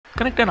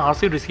connect an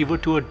RC receiver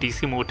to a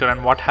DC motor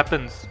and what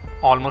happens?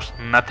 Almost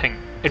nothing.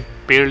 It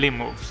barely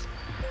moves.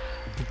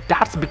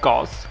 That's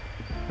because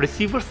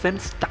receiver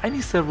sends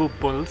tiny servo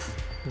pulse,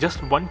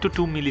 just 1 to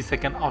 2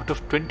 millisecond out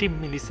of 20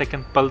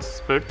 millisecond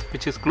pulse width,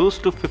 which is close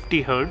to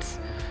 50 Hertz,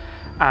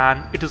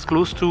 and it is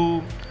close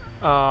to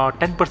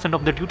 10%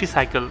 of the duty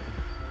cycle.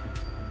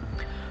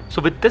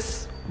 So with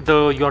this,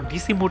 your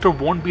DC motor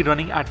won't be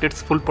running at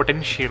its full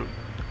potential.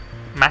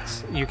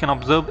 Max you can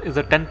observe is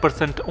a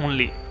 10%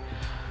 only.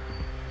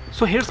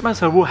 So here's my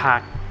servo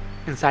hack.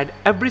 Inside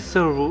every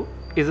servo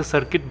is a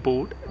circuit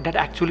board that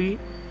actually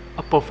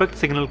a perfect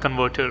signal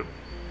converter.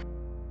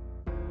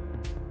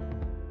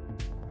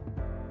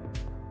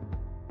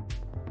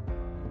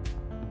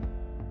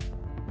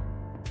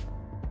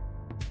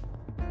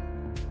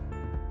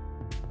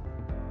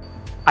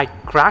 I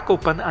crack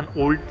open an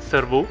old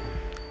servo,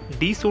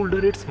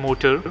 desolder its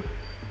motor,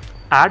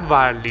 add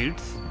wire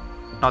leads.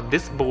 Now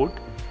this board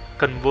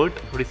convert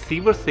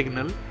receiver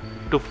signal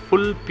to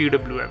full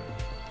PWM.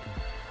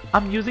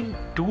 I'm using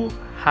 2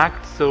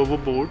 hacked servo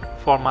board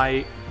for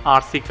my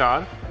RC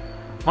car,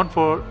 one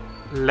for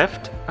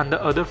left and the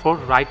other for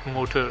right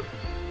motor.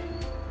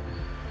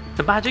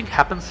 The magic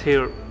happens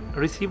here.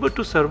 Receiver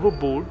to servo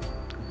board,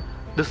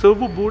 the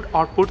servo board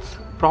outputs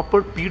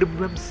proper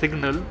PWM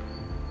signal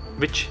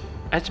which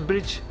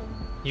H-bridge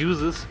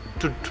uses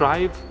to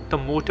drive the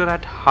motor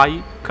at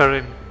high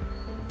current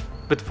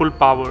with full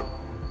power.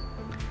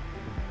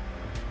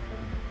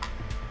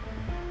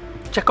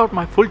 Check out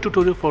my full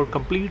tutorial for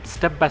complete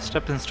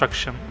step-by-step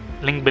instruction,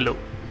 link below.